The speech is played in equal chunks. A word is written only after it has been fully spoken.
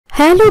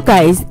Hello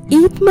guys,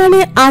 Eid মানে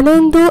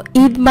আনন্দ,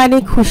 ঈদ মানে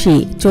খুশি।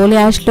 চলে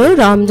আসলো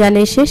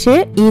রমজানের শেষে,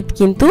 ঈদ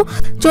কিন্তু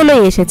চলে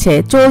এসেছে।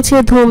 চলছে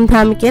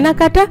ধুমধাম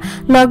কেনাকাটা।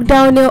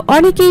 লকডাউনে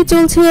অনেকেই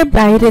চলছে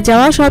বাইরে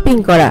যাওয়া, শপিং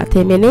করা।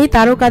 থেমে নেই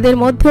তারকাদের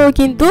মধ্যেও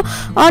কিন্তু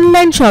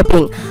অনলাইন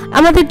শপিং।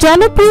 আমাদের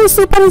জনপ্রিয়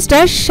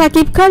সুপারস্টার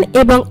শাকিব খান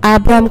এবং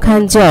আবরাম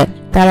খান জয়,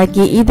 তারা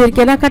কি ঈদের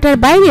কেনাকাটার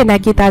বাইরে,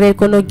 নাকি তাদের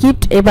কোনো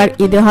গিফট এবার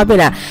ঈদে হবে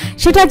না,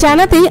 সেটা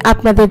জানাতেই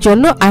আপনাদের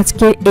জন্য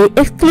আজকের এই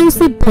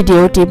এক্সক্লুসিভ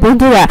ভিডিওটি।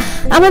 বন্ধুরা,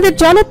 আমাদের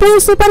জনপ্রিয়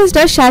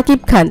সুপারস্টার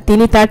শাকিব খান,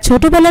 তিনি তার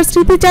ছোটবেলার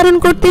স্মৃতিচারণ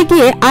করতে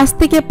গিয়ে আজ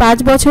থেকে 5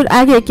 বছর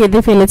আগে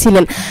কেঁদে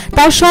ফেলেছিলেন।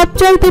 তার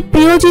সবচাইতে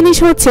প্রিয় জিনিস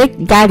হচ্ছে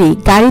গাড়ি।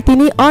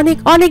 তিনি অনেক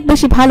অনেক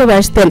বেশি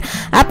ভালোবাসতেন।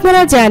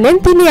 আপনারা জানেন,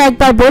 তিনি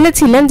একবার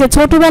বলেছিলেন যে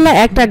ছোটবেলা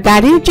একটা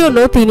গাড়ির জন্য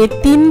তিনি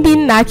 3 দিন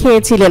না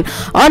খেয়েছিলেন,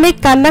 অনেক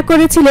কান্না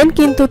করেছিলেন,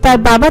 কিন্তু তার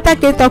বাবা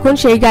তখন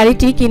সেই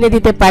গাড়িটি কিনে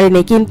দিতে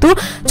পারেনি। কিন্তু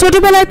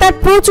ছোটবেলায় তার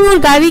প্রচুর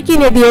গাড়ি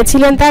কিনে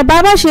দিয়েছিলেন তার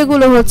বাবা,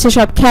 সেগুলো হচ্ছে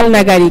সব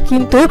খেলনা গাড়ি।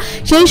 কিন্তু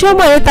সেই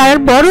সময়ে তার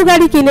বড়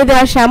গাড়ি কিনে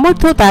দেওয়ার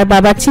সামর্থ্য তার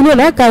বাবা ছিল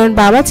না, কারণ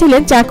বাবা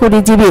ছিলেন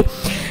চাকরিজীবী।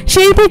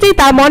 সেই থেকেই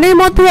তার মনের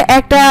মধ্যে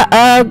একটা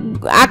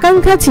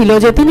আকাঙ্ক্ষা ছিল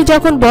যে তিনি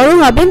যখন বড়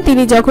হবেন,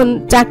 তিনি যখন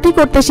চাকরি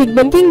করতে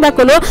শিখবেন কিংবা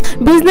কোনো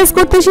বিজনেস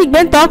করতে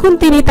শিখবেন, তখন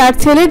তিনি তার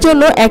ছেলের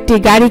জন্য একটি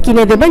গাড়ি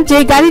কিনে দেবেন, যে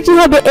গাড়িটি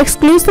হবে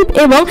এক্সক্লুসিভ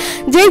এবং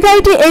যে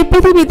গাড়িটি এই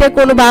পৃথিবীতে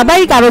কোনো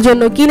বাবাই কারো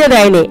জন্য কিনে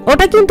দেয়নি।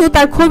 ওটা কিন্তু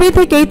তার ক্ষোভে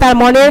থেকেই, তার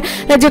মনের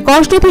যে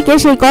কষ্ট থেকে,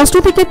 সেই কষ্ট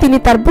থেকে তিনি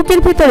তার বুকের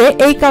ভিতরে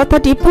এই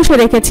কথাটি পুষে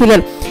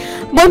রেখেছিলেন।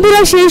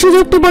 বন্ধুরা, সেই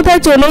সুযোগটি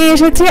বোধহয় চলেই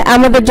এসেছে।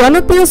 আমাদের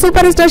জনপ্রিয়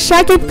সুপারস্টার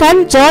শাকিব খান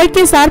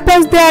জয়কে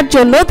সারপ্রাইজ দেওয়ার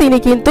জন্য তিনি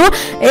কিন্তু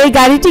এই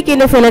গাড়িটি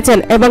কিনে ফেলেছেন,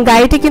 এবং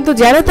গাড়িটি কিন্তু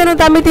যেন তেন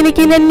দামে তিনি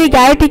কিনেননি।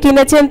 গাড়িটি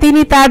কিনেছেন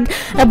তিনি তার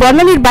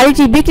বর্ণালীর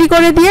বাড়িটি বিক্রি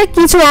করে দিয়ে,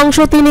 কিছু অংশ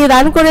তিনি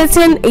দান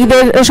করেছেন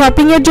ঈদের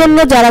শপিং এর জন্য,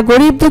 যারা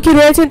গরিব দুঃখী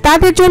রয়েছেন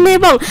তাদের জন্য,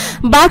 এবং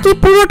বাকি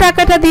পুরো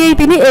টাকাটা দিয়েই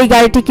তিনি এই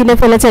গাড়িটি কিনে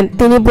ফেলেছেন।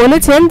 তিনি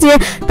বলেছেন যে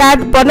তার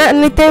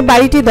বর্ণালীতে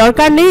বাড়িটি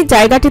দরকার নেই,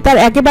 জায়গাটি তার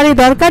একেবারেই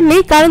দরকার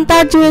নেই, কারণ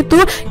তার যেহেতু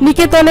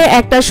নিকেতনে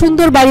একটা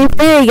সুন্দর বাড়ি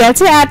পেয়ে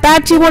গেছে, আর তার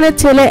জীবনের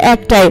ছেলে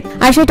একটাই,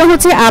 আর সেটা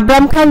হচ্ছে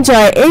আবরাম খান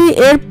জয়।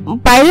 এর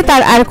বাইরে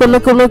তার আর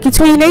কোনো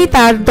কিছুই নেই,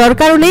 তার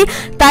দরকারও নেই।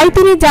 তাই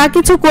তিনি যা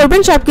কিছু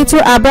করবেন সবকিছু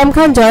আবরাম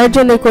খান জয়ের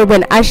জন্য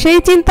করবেন। আর সেই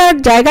চিন্তার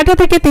জায়গাটা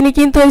থেকে তিনি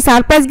কিন্তু এই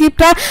সারপ্রাইজ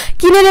গিফটটা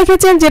কিনে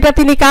রেখেছেন, যেটা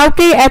তিনি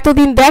কাউকে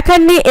এতদিন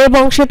দেখাননি,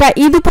 এবং সেটা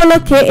ঈদ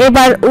উপলক্ষে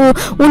এবার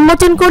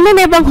উন্মোচন করলেন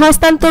এবং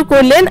হস্তান্তর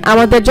করলেন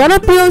আমাদের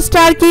জনপ্রিয়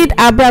স্টার কিড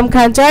আবরাম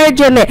খান জয়ের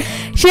জন্য।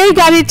 সেই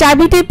গাড়ির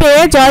চাবিটি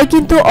পেয়ে জয়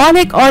কিন্তু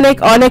অনেক অনেক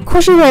অনেক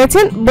খুশি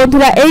হয়েছেন।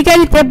 বন্ধুরা, এই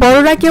গাড়িতে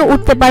বড়রা কেউ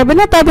উঠতে পারবে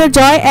না, তবে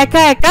জয়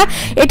একা একা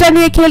এটা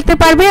নিয়ে খেলতে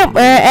পারবে,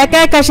 একা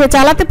একা সে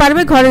চালাতে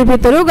পারবে। ঘরের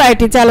ভিতরেও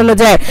গাড়িটি চালানো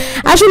যায়।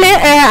 আসলে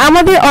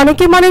আমাদের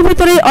অনেকের মনের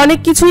ভিতরে অনেক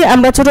কিছুই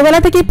আমরা ছোটবেলা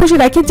থেকেই পুষে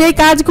রাখি, যে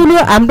কাজগুলো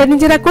আমরা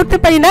নিজেরা করতে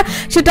পারি না,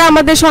 সেটা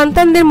আমাদের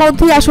সন্তানদের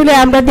মধ্যেই আসলে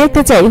আমরা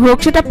দেখতে চাই, হোক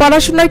সেটা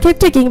পড়াশোনার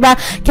ক্ষেত্রে কিংবা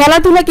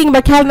খেলাধুলা কিংবা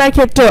খেলনার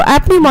ক্ষেত্রে।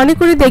 আপনি মনে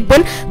করে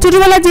দেখবেন,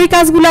 ছোটবেলা যে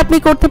কাজগুলো আপনি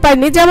করতে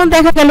পারেননি, যেমন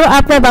দেখা গেল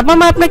আপনার বাবা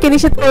মা আপনাকে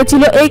নিষেধ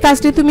করেছিল এই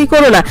কাজটি তুমি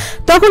করো না,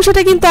 তখন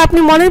সেটা কিন্তু আপনি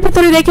মনের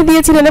ভিতরে রেখে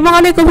দিয়েছিলেন এবং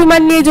অনেক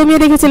অভিমান নিয়ে জমিয়ে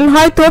রেখেছিলেন।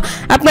 হয়তো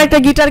আপনার একটা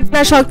গিটার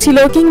কেনার শখ ছিল,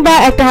 কিংবা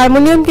একটা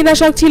হারমোনিয়াম কেনার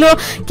শখ ছিল,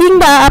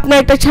 কিংবা আপনার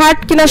একটা শার্ট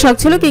কেনার শখ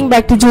ছিল, কিংবা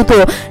একটি জুতো,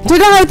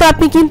 যেটা হয়তো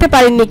আপনি কিনতে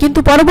পারেননি, কিন্তু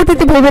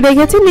পরবর্তীতে ভেবে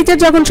রেখেছেন নিজের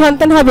যখন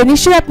সন্তান হবে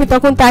নিশ্চয়ই আপনি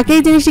তখন তাকে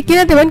এই জিনিসটি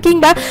কিনে দেবেন,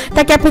 কিংবা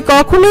তাকে আপনি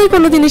কখনোই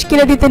কোনো জিনিস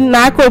কিনে দিতে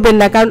না করবেন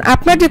না, কারণ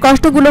আপনার যে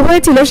কষ্টগুলো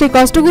হয়েছিল সেই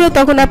কষ্টগুলো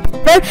তখন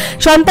আপনার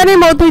সন্তানের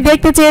মধ্যেই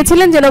দেখতে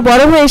চেয়েছিলেন, যেন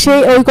বড় হয়ে সে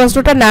ওই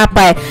কষ্টটা না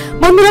পায়।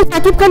 বন্ধুরা,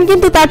 শাকিব খান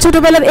কিন্তু তার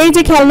ছোটবেলার এই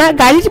যে খেলনা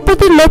গাড়ির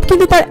প্রতি লোভ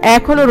কিন্তু তার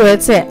এখনো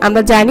রয়েছে।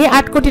 আমরা জানি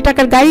 8 কোটি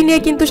টাকার গাড়ি নিয়ে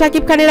কিন্তু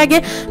শাকিব খানের আগে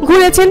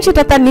ঘুরেছেন,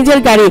 সেটা তার নিজের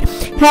গাড়ি।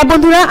 হ্যাঁ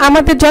বন্ধুরা,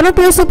 আমাদের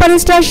জনপ্রিয়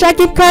সুপারস্টার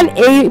শাকিব খান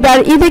এইবার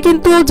ঈদে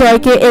কিন্তু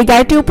জয়কে এই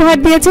গাড়িটি উপহার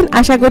দিয়েছেন।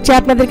 আশা করছি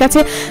আপনাদের কাছে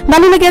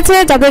ভালো লেগেছে।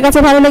 যাদের কাছে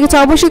ভালো লেগেছে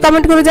অবশ্যই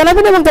কমেন্ট করে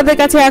জানাবেন, এবং যাদের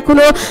কাছে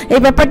এখনো এই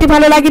ব্যাপারটি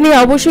ভালো লাগেনি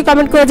অবশ্যই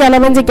কমেন্ট করে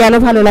জানাবেন যে কেন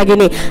ভালো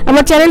লাগেনি।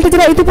 আমার চ্যানেলটি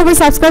যারা ইতিপূর্বে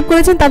সাবস্ক্রাইব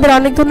করেছেন তাদের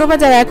অনেক ধন্যবাদ,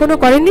 যারা এখনো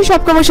করেননি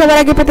সব খবর সবার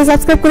আগে পেতে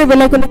সাবস্ক্রাইব করে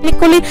বেল আইকনে ক্লিক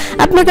করলে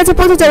আপনার কাছে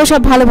পৌঁছে যাবে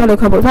সব ভালো ভালো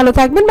খবর। ভালো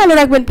থাকবেন, ভালো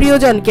রাখবেন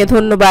প্রিয়জনকে।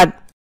 ধন্যবাদ।